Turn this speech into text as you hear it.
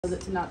Was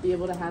it to not be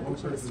able to have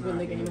the chance to win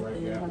the game at the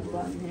end and have the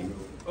ball in your hand?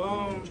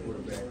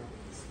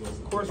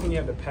 Of course, when you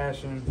have the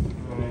passion,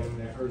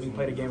 when you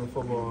play the game of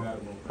football,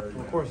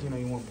 of course, you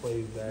want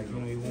plays back.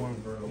 You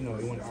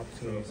want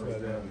opportunities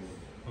like that.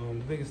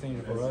 The biggest thing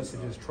for us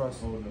is just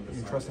trust.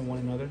 You trust in one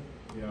another.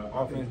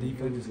 Offense,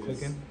 defense, just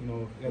clicking.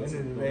 At the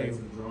end of the day,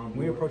 when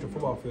we approach a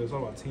football field, it's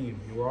all about team.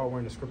 We're all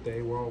wearing the script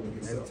A.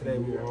 Today,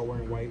 we were all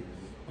wearing white.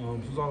 So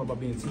it's all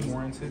about being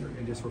team-oriented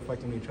and just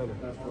reflecting on each other.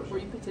 Were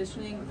you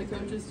petitioning the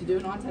coaches to do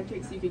an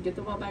on-tactic so you could get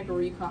the ball back, or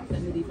were you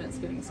confident in the defense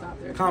getting a stop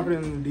there?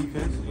 Confident in the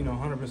defense,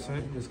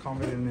 100%. Just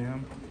confident in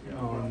them.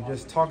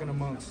 Just talking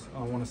amongst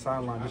on the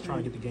sideline, just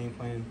trying to get the game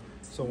plan.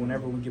 So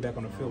whenever we get back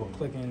on the field, we're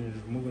clicking and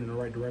just moving in the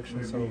right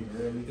direction. So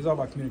it's all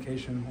about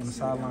communication on the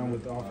sideline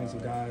with the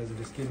offensive guys and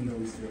just getting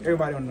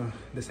everybody on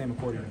the same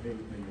accordion.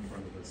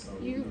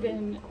 You've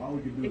been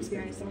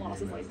experiencing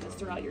losses like this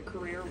throughout your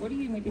career. What do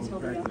you maybe tell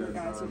the younger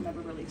guys who've never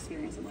really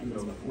experienced it like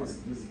this before?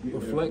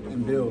 Reflect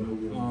and build.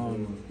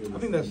 I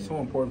think that's so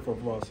important for a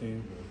football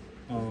team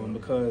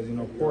because,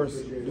 of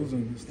course,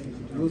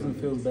 losing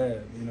feels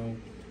bad.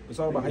 It's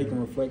all about how you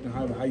can reflect and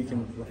how you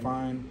can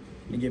refine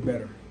and get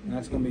better. And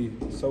that's going to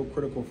be so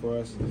critical for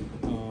us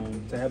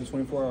to have the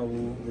 24-hour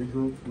rule,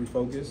 regroup,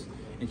 refocus,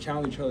 and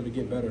challenge each other to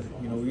get better.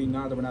 We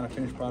acknowledge that we're not a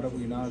finished product.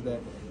 We acknowledge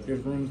that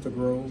there's room to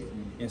grow.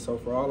 And so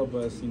for all of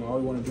us, all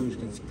we want to do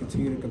is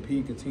continue to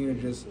compete, continue to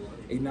just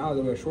acknowledge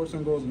that we have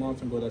short-term goals and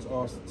long-term goals. That's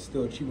all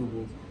still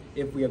achievable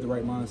if we have the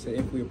right mindset,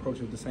 if we approach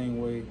it the same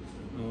way.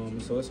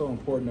 So it's so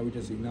important that we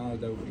just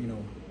acknowledge that,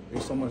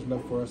 there's so much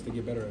left for us to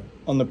get better at.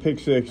 On the pick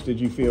six, did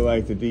you feel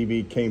like the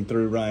DB came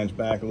through Ryan's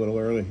back a little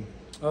early?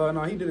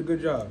 No, he did a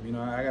good job.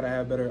 I got to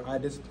have better eye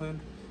discipline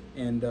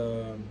and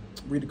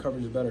read the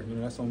coverage better.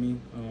 That's on me.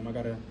 I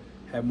got to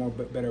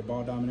have better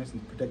ball dominance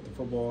and protect the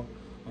football.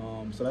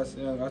 So that's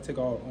I take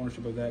all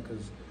ownership of that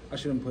because I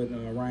shouldn't put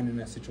Ryan in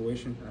that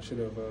situation. I should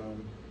have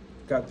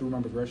got through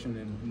my progression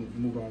and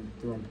moved on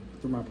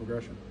through my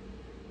progression.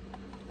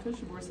 Coach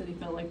DeBoer said he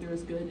felt like there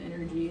was good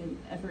energy and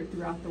effort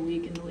throughout the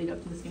week in the lead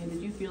up to this game. Did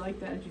you feel like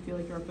that? Did you feel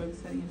like you were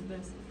focused heading into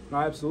this? No,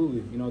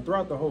 absolutely.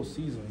 Throughout the whole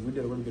season, we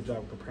did a really good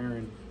job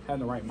preparing,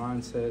 having the right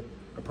mindset,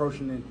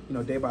 approaching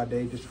it, day by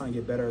day, just trying to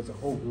get better as a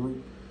whole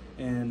group.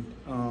 And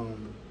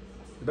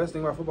the best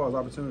thing about football is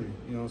opportunity.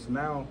 So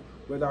now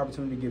we have the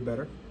opportunity to get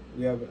better.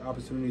 We have the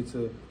opportunity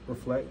to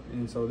reflect,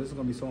 and so this is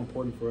going to be so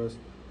important for us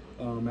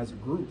as a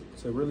group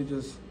to really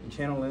just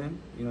channel in,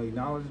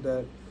 acknowledge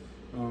that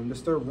there's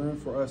still room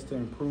for us to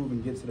improve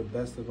and get to the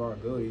best of our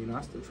ability.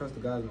 I still trust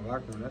the guys in the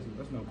locker room.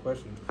 That's no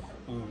question.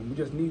 We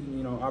just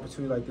need,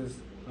 opportunity like this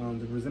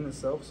to present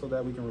itself so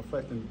that we can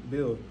reflect and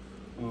build.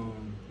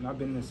 I've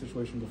been in this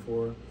situation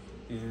before,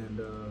 and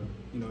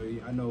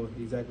I know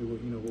exactly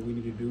what what we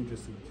need to do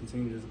just to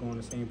continue to just go on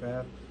the same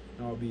path.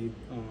 And I'll be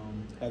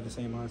have the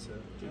same mindset.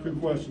 Good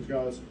questions,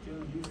 guys.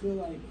 Jalen, do you feel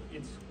like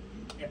it's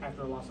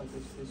after a loss like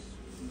this,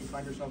 you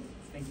find yourself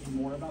thinking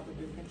more about the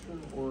big picture,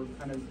 or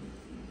kind of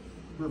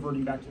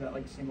reverting back to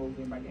that single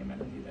game by game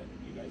energy that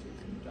you guys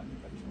have done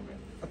every single game?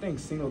 I think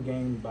single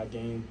game by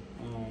game.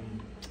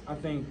 I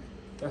think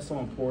that's so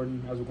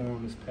important as we're going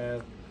on this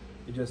path.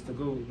 It's just to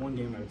go one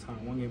game at a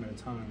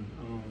time.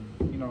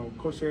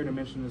 Coach Sheridan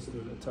mentioned this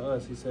to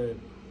us. He said,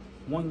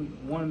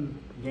 one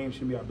game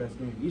should be our best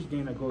game. Each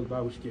game that goes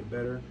by, we should get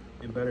better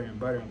and better and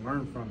better and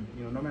learn from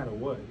it. No matter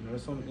what.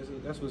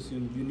 That's what's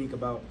unique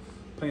about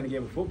playing a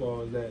game of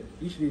football is that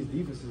each of these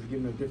defenses is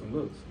giving us different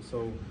looks.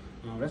 So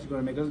that's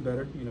going to make us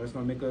better. It's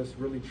going to make us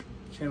really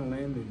channel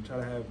in and try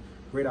to have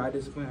great eye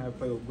discipline,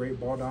 play with great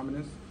ball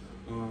dominance,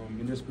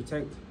 and just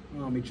protect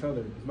each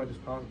other as much as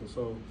possible.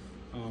 So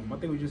I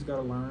think we just got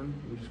to learn.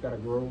 We just got to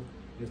grow and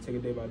just take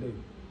it day by day.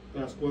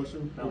 Last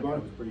question. It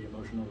was pretty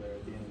emotional there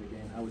at the end of the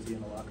game. How was he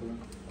in the locker room?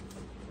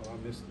 Oh, I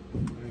missed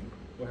it.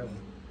 What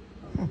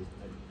happened?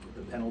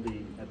 The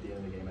penalty at the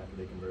end of the game after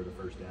they converted a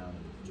first down.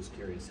 And just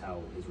curious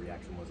how his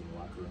reaction was in the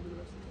locker room to the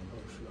rest of the team.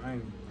 Oh, shoot.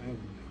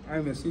 I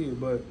ain't even see it,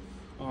 but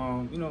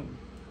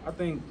I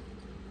think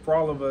for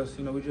all of us,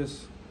 we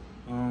just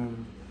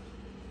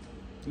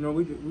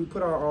we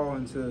put our all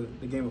into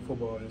the game of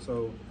football, and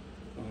so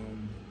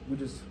we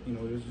just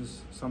it's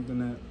just something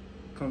that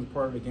becomes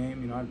part of the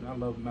game. I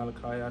love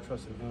Malachi. I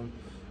trusted him.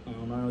 I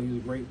know he's a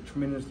great,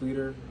 tremendous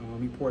leader.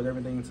 He poured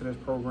everything into this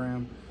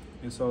program,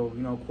 and so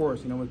of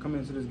course, when we come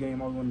into this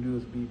game, all we want to do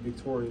is be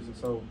victorious, and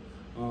so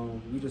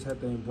we just have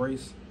to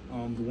embrace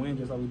the win,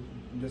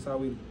 just how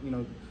we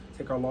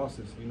take our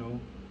losses.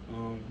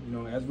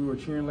 As we were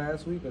cheering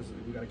last week,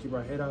 we got to keep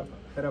our head up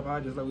high,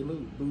 just like we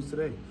lose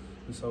today.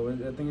 And so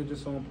I think it's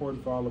just so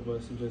important for all of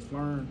us to just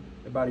learn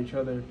about each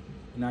other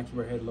and not keep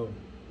our head low.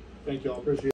 Thank you all. Appreciate it.